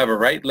 You have a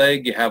right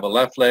leg, you have a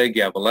left leg,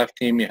 you have a left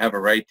team, you have a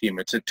right team.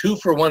 It's a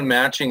 2-for-1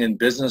 matching in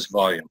business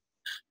volume.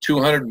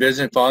 200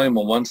 business volume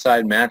on one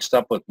side matched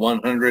up with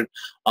 100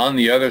 on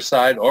the other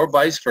side, or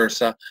vice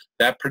versa.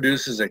 That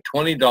produces a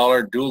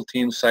 $20 dual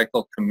team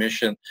cycle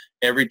commission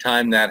every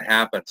time that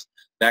happens.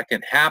 That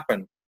can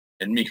happen,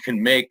 and you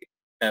can make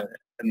a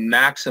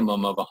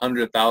maximum of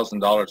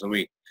 $100,000 a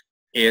week.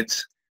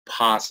 It's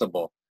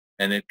possible,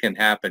 and it can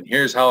happen.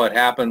 Here's how it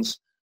happens.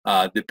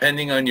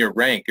 Depending on your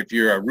rank, if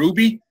you're a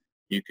Ruby,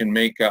 you can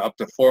make up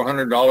to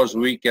 $400 a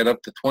week, get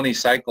up to 20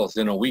 cycles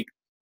in a week.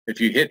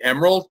 If you hit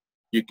Emerald,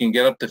 you can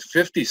get up to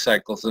 50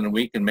 cycles in a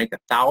week and make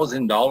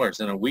 $1,000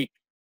 in a week.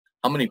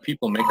 How many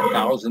people make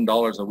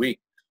 $1,000 a week?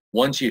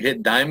 Once you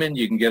hit Diamond,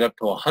 you can get up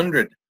to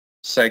 100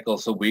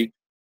 cycles a week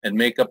and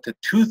make up to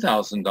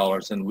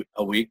 $2,000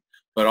 a week.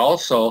 But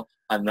also,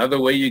 another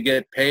way you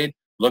get paid,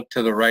 look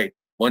to the right.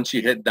 Once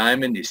you hit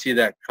Diamond, you see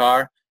that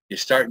car, you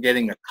start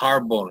getting a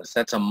car bonus.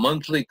 That's a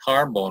monthly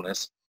car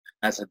bonus.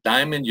 As a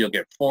Diamond, you'll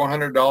get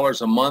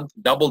 $400 a month,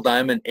 double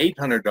Diamond,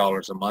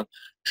 $800 a month,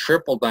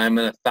 triple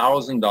Diamond,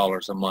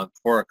 $1,000 a month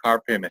for a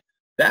car payment.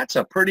 That's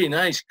a pretty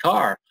nice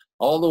car,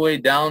 all the way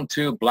down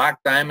to Black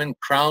Diamond,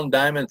 Crown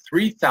Diamond,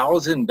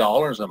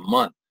 $3,000 a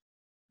month.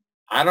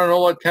 I don't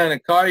know what kind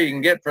of car you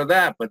can get for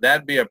that, but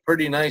that'd be a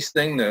pretty nice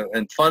thing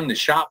and fun to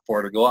shop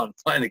for, to go out and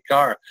find a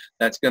car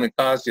that's going to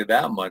cost you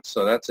that much.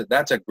 So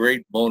that's a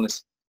great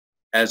bonus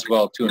as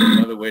well, too, and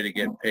another way to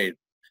get paid.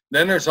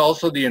 Then there's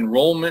also the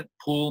enrollment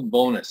pool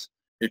bonus.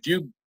 If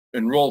you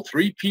enroll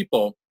 3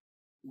 people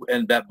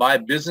and that buy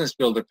business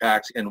builder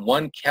packs in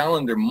 1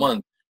 calendar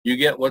month, you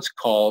get what's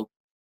called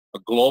a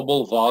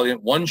global volume,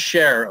 1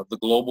 share of the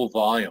global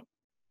volume.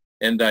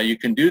 And you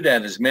can do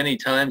that as many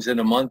times in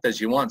a month as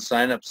you want.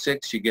 Sign up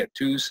 6, you get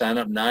 2. Sign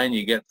up 9,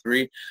 you get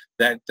 3.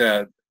 That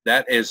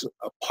is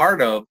a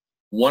part of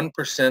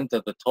 1%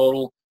 of the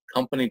total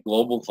company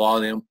global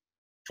volume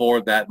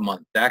for that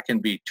month. That can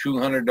be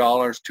 $200,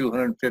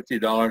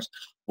 $250,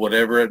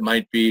 whatever it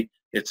might be.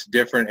 It's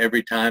different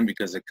every time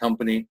because the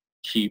company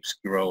keeps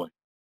growing.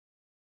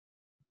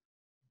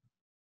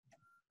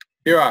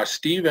 Here are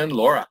Steve and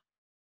Laura.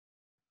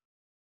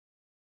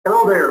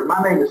 Hello there.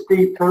 My name is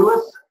Steve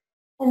Toulis.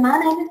 And my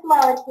name is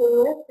Laura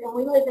Toulis, and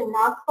we live in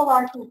Knoxville,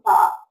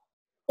 Arkansas.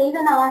 Steve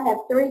and I have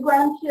 3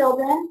 grown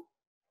children,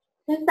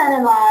 2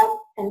 son-in-laws,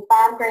 and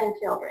 5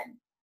 grandchildren.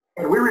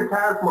 And we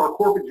retired from our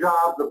corporate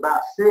jobs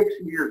about 6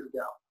 years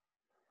ago.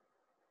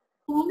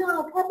 And you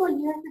know, a couple of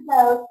years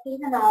ago,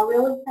 Steve and I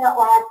really felt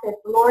like that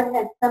the Lord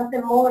had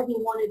something more He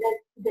wanted us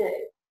to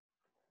do.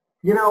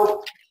 You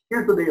know,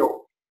 here's the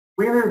deal.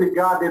 We knew that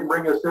God didn't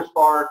bring us this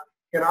far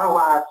in our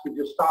lives to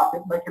just stop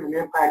it, making an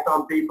impact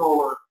on people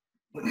or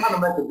trying to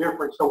make a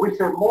difference. So we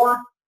said, Lord,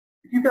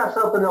 if you got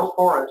something else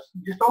for us,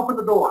 just open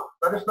the door.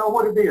 Let us know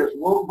what it is.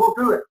 We'll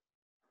do it.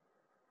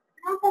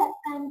 At that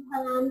same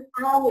time,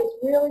 I was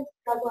really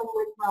struggling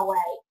with my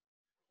weight.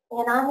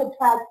 And I had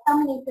tried so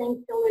many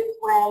things to lose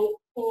weight,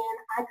 and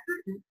I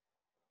couldn't.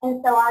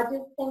 And so I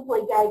just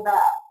simply gave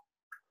up.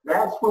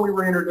 That's when we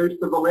were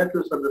introduced to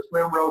Valentis and the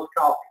Slim Rose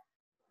Coffee.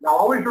 Now,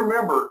 always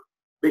remember,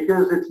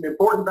 because it's an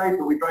important date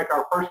that we drank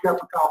our first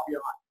cup of coffee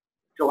on.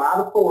 July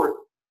the 4th,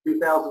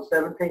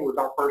 2017 was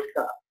our first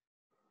cup.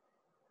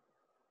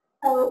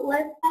 So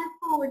let's fast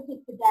forward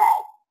to today.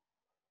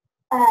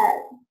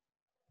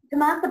 To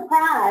my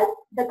surprise,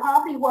 the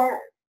coffee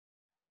worked.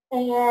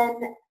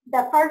 And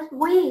the first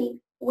week,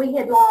 we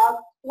had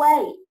lost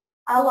weight.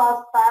 I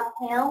lost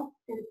 5 pounds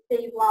and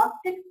Steve lost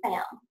 6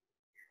 pounds.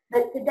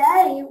 But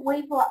today,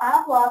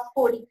 I've lost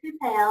 42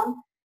 pounds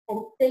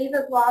and Steve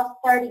has lost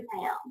 30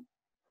 pounds.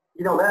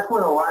 You know, that's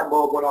when a light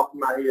bulb went off in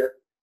my head.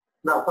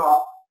 And I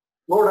thought,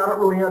 Lord, I don't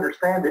really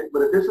understand it,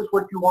 but if this is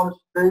what you want us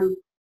to do,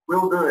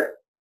 we'll do it.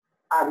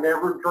 I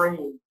never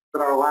dreamed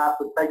that our life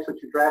would take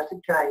such a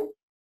drastic change,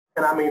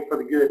 and I mean for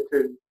the good,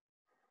 too.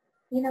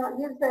 You know, it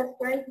gives us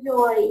great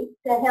joy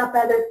to help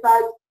other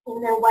folks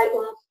in their weight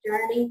loss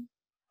journey,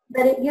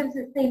 but it gives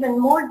us even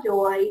more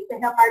joy to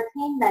help our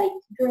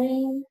teammates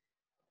dream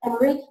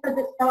and reach for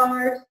the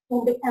stars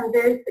and become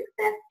very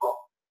successful.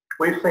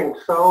 We've seen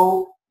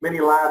so many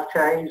lives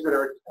change that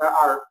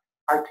our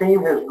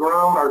team has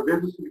grown, our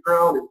business has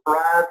grown, it's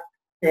thrived,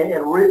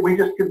 and we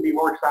just couldn't be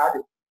more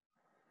excited.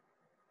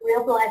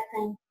 Real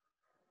blessing.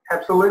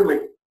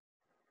 Absolutely.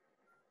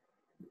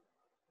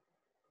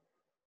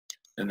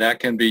 And that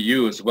can be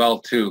you as well,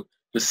 too.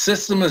 The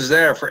system is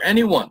there for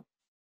anyone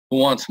who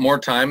wants more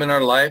time in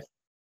our life,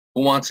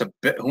 who wants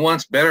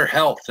better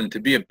health and to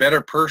be a better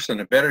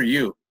person, a better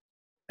you,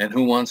 and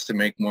who wants to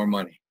make more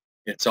money.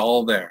 It's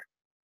all there.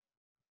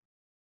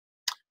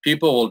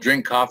 People will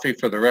drink coffee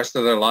for the rest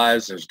of their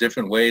lives. There's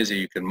different ways that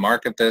you can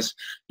market this.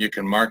 You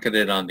can market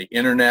it on the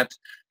internet.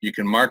 You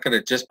can market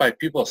it just by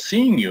people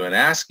seeing you and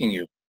asking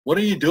you, what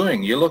are you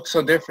doing? You look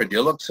so different.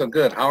 You look so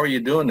good. How are you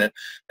doing it?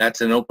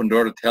 That's an open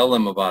door to tell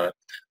them about it.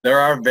 There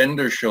are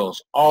vendor shows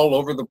all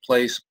over the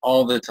place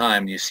all the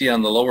time. You see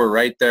on the lower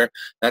right there,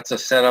 that's a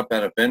setup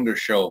at a vendor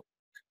show.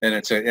 And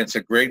it's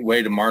a great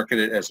way to market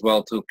it as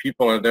well too.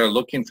 People are there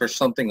looking for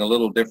something a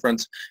little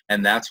different,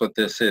 and that's what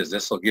this is.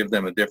 This will give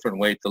them a different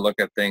way to look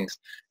at things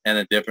and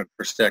a different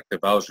perspective.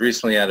 I was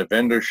recently at a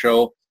vendor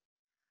show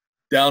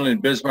down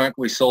in Bismarck.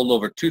 We sold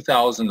over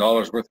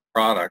 $2,000 worth of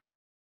product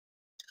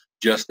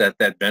just at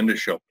that vendor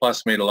show,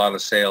 plus made a lot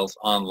of sales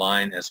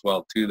online as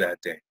well too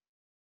that day.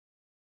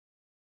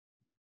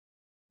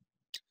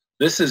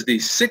 This is the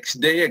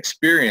 6-day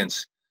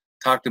experience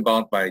talked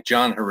about by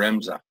John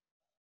Haremza.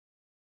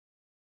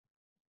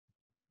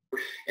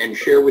 And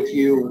share with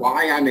you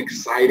why I'm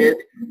excited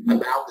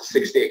about the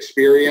 6-day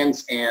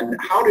experience and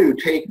how to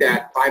take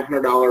that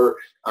 $500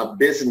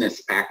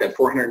 business pack, that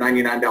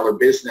 $499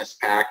 business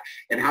pack,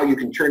 and how you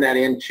can turn that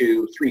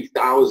into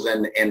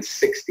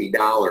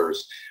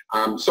 $3,060.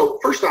 So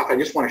first off, I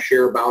just want to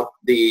share about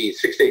the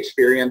 6-day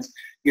experience.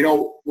 You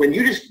know, when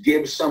you just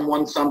give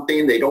someone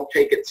something, they don't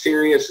take it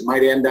serious. It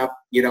might end up,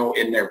 you know,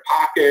 in their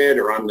pocket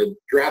or on the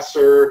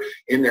dresser,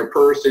 in their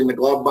purse, in the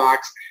glove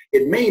box.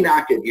 It may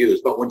not get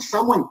used, but when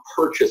someone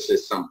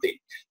purchases something,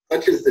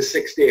 such as the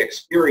 6-day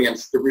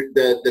experience,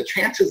 the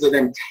chances of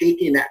them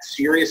taking that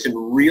serious and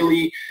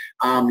really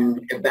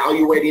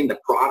evaluating the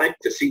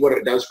product to see what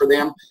it does for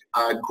them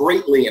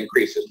greatly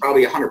increases,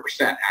 probably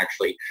 100%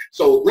 actually.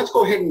 So let's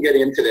go ahead and get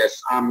into this.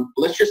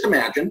 Let's just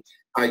imagine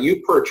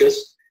you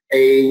purchased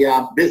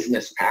a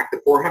business pack, the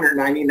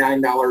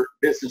 $499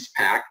 business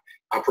pack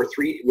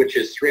which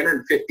is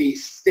 350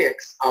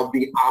 sticks of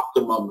the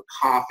Optimum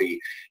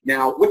coffee.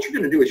 Now, what you're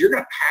going to do is you're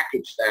going to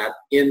package that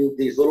in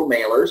these little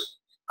mailers.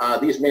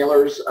 These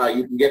mailers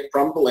you can get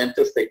from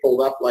Valentis. They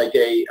fold up like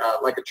a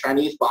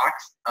Chinese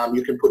box.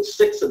 You can put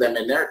 6 of them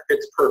in there. It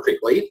fits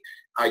perfectly.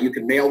 You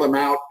can mail them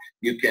out.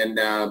 You can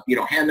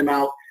hand them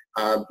out.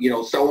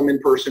 sell them in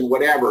person,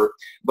 whatever.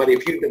 But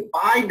if you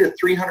divide the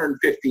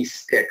 350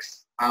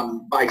 sticks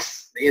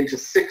into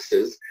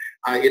sixes,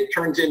 it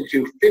turns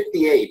into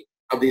 58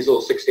 of these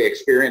little 6-day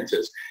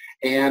experiences.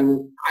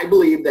 And I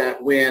believe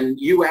that when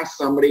you ask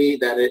somebody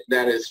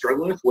that is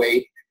struggling with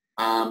weight,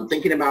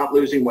 thinking about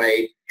losing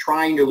weight,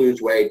 trying to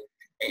lose weight,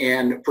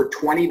 and for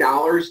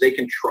 $20 they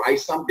can try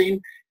something,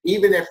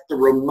 even if the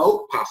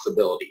remote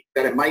possibility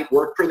that it might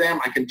work for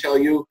them, I can tell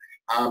you,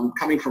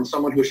 coming from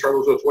someone who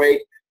struggles with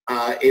weight,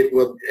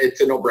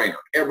 it's a no-brainer.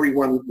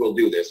 Everyone will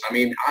do this. I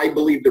mean, I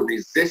believe the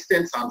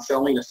resistance on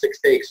selling a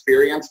 6-day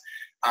experience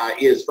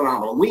is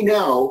phenomenal. We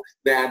know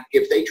that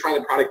if they try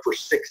the product for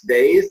 6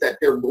 days, that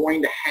they're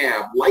going to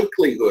have,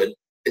 likelihood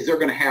is they're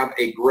going to have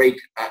a great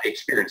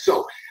experience.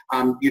 So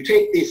you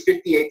take these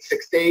 58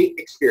 6-day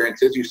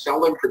experiences, you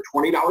sell them for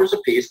 $20 a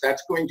piece.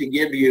 That's going to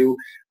give you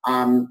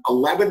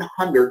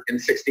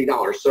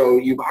 $1,160. So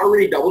you've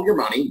already doubled your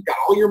money, got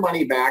all your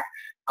money back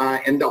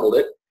and doubled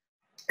it.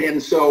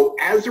 And so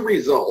as a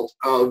result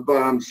of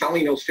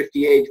selling those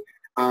 58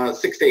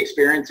 6-day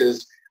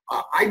experiences,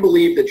 I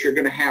believe that you're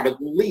going to have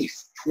at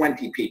least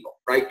 20 people,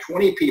 right?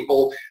 20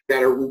 people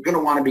that are going to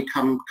want to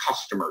become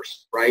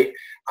customers, right?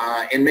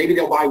 And maybe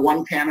they'll buy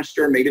 1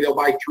 canister, maybe they'll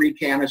buy 3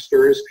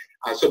 canisters.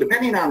 So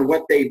depending on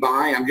what they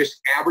buy, I'm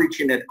just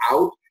averaging it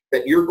out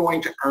that you're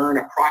going to earn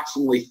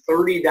approximately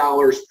 $30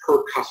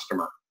 per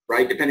customer,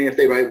 right? Depending if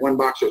they buy 1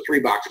 box or 3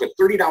 boxes, but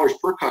 $30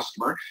 per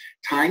customer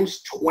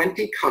times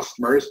 20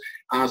 customers.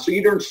 So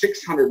you'd earn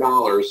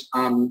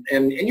 $600.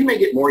 And you may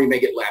get more, you may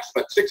get less,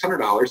 but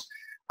 $600.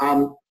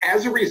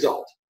 As a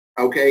result,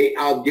 okay,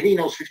 of getting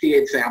those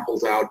 58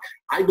 samples out,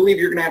 I believe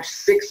you're going to have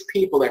 6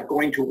 people that are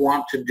going to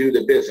want to do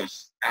the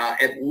business,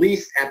 at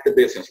least at the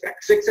business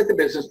pack. 6 at the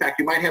business pack.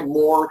 You might have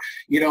more,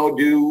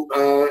 do,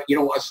 a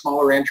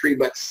smaller entry,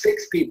 but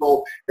 6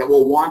 people that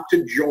will want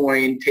to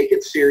join, take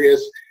it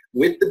serious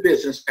with the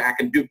business pack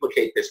and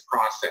duplicate this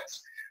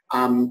process.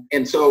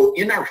 And so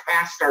in our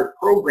Fast Start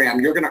program,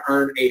 you're going to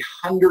earn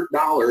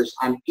 $100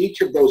 on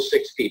each of those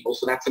 6 people.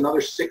 So that's another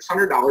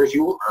 $600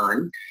 you will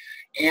earn.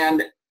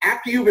 And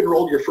after you've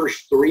enrolled your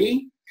first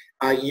 3,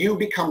 you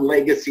become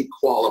legacy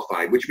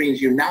qualified, which means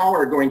you now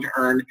are going to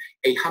earn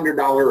a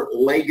 $100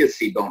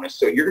 legacy bonus.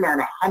 So you're going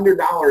to earn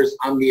 $100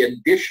 on the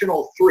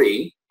additional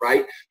 3,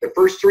 right? The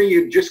first 3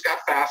 you just got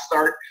Fast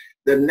Start.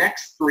 The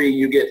next 3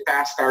 you get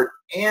Fast Start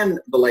and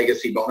the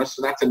legacy bonus.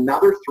 So that's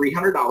another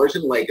 $300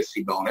 in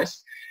legacy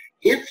bonus.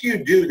 If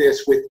you do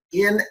this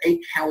within a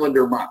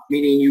calendar month,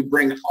 meaning you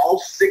bring all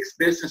 6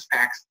 business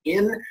packs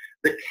in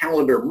the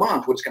calendar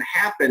month, what's going to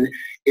happen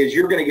is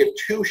you're going to get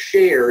 2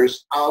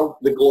 shares of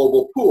the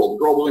global pool,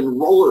 the global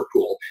enroller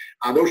pool.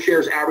 Those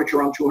shares average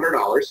around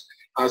 $200.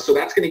 So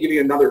that's going to give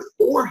you another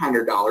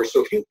 $400.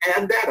 So if you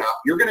add that up,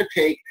 you're going to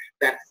take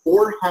that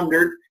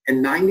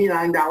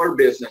 $499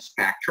 business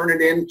pack, turn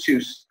it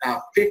into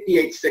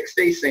 58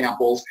 6-day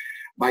samples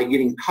by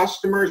getting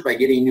customers, by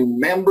getting new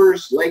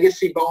members,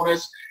 legacy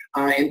bonus,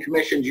 and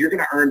commissions. You're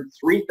going to earn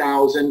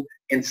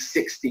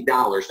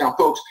 $3,060. Now,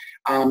 folks,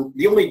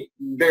 the only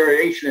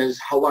variation is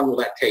how long will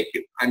that take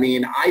you? I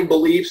mean, I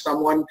believe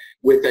someone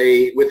with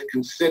a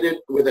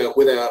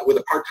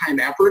part-time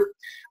effort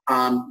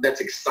that's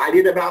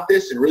excited about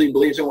this and really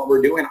believes in what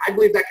we're doing, I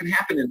believe that can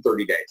happen in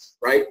 30 days,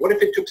 right? What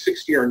if it took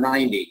 60 or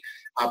 90?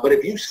 But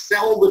if you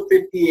sell the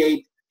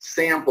 58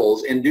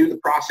 samples and do the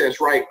process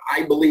right,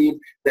 I believe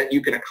that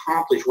you can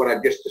accomplish what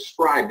I've just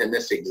described in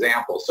this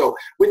example. So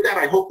with that,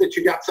 I hope that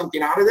you got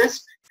something out of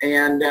this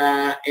and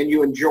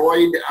you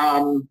enjoyed.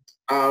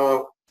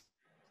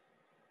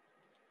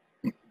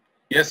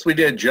 Yes, we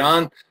did,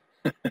 John.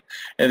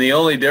 And the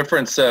only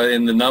difference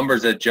in the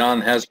numbers that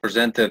John has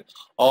presented,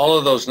 all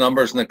of those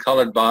numbers in the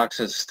colored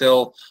boxes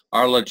still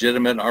are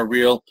legitimate, are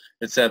real.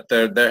 It's that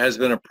there has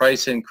been a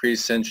price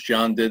increase since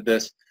John did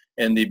this,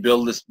 and the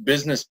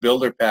business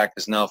builder pack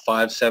is now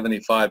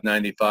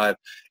 $575.95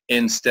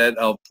 instead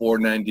of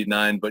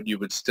 $499, but you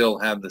would still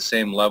have the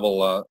same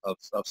level of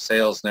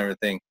sales and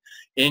everything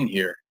in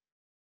here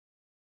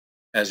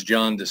as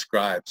John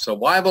described. So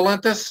why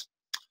Valentis?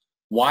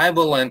 Why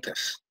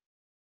Valentis?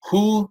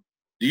 Who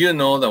do you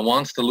know that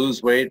wants to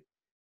lose weight,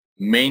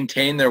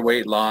 maintain their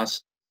weight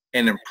loss,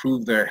 and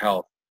improve their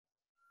health?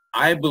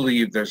 I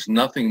believe there's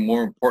nothing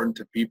more important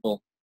to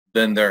people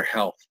than their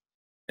health,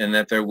 and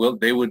that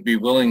they would be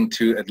willing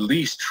to at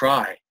least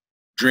try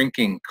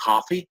drinking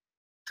coffee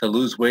to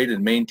lose weight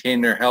and maintain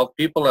their health.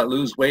 People that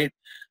lose weight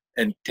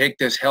and take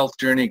this health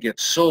journey get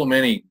so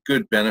many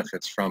good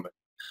benefits from it.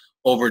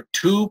 Over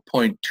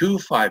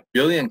 2.25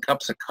 billion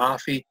cups of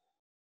coffee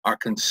are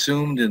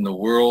consumed in the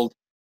world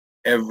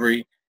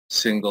every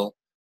single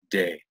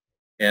day.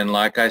 And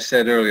like I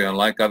said earlier,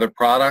 unlike other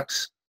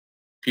products,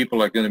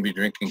 people are going to be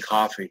drinking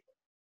coffee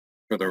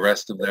for the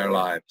rest of their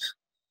lives.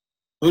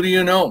 Who do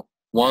you know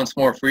wants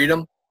more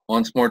freedom,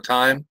 wants more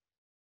time,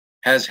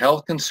 has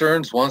health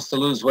concerns, wants to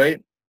lose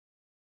weight,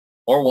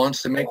 or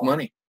wants to make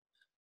money?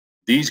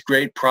 These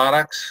great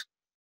products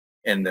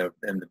and the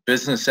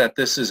business that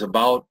this is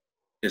about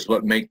is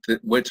what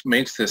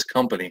makes this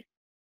company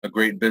a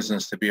great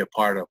business to be a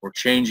part of. We're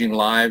changing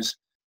lives,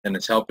 and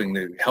it's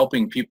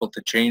helping people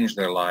to change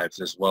their lives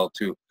as well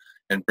too,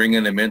 and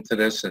bringing them into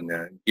this and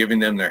giving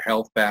them their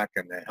health back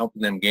and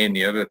helping them gain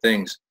the other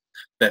things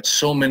that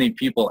so many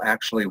people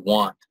actually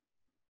want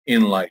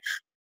in life.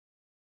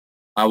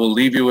 I will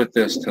leave you with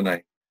this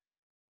tonight.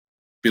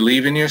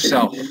 Believe in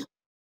yourself.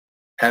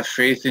 Have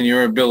faith in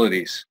your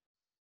abilities.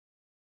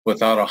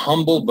 Without a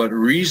humble but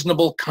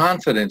reasonable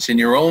confidence in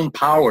your own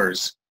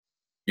powers,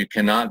 you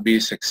cannot be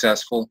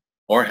successful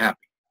or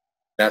happy.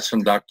 That's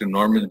from Dr.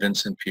 Norman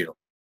Vincent Peale.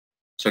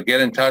 So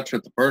get in touch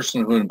with the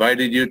person who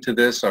invited you to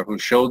this or who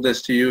showed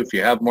this to you. If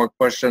you have more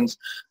questions,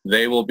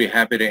 they will be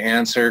happy to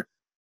answer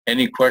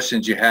any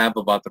questions you have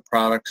about the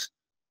products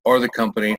or the company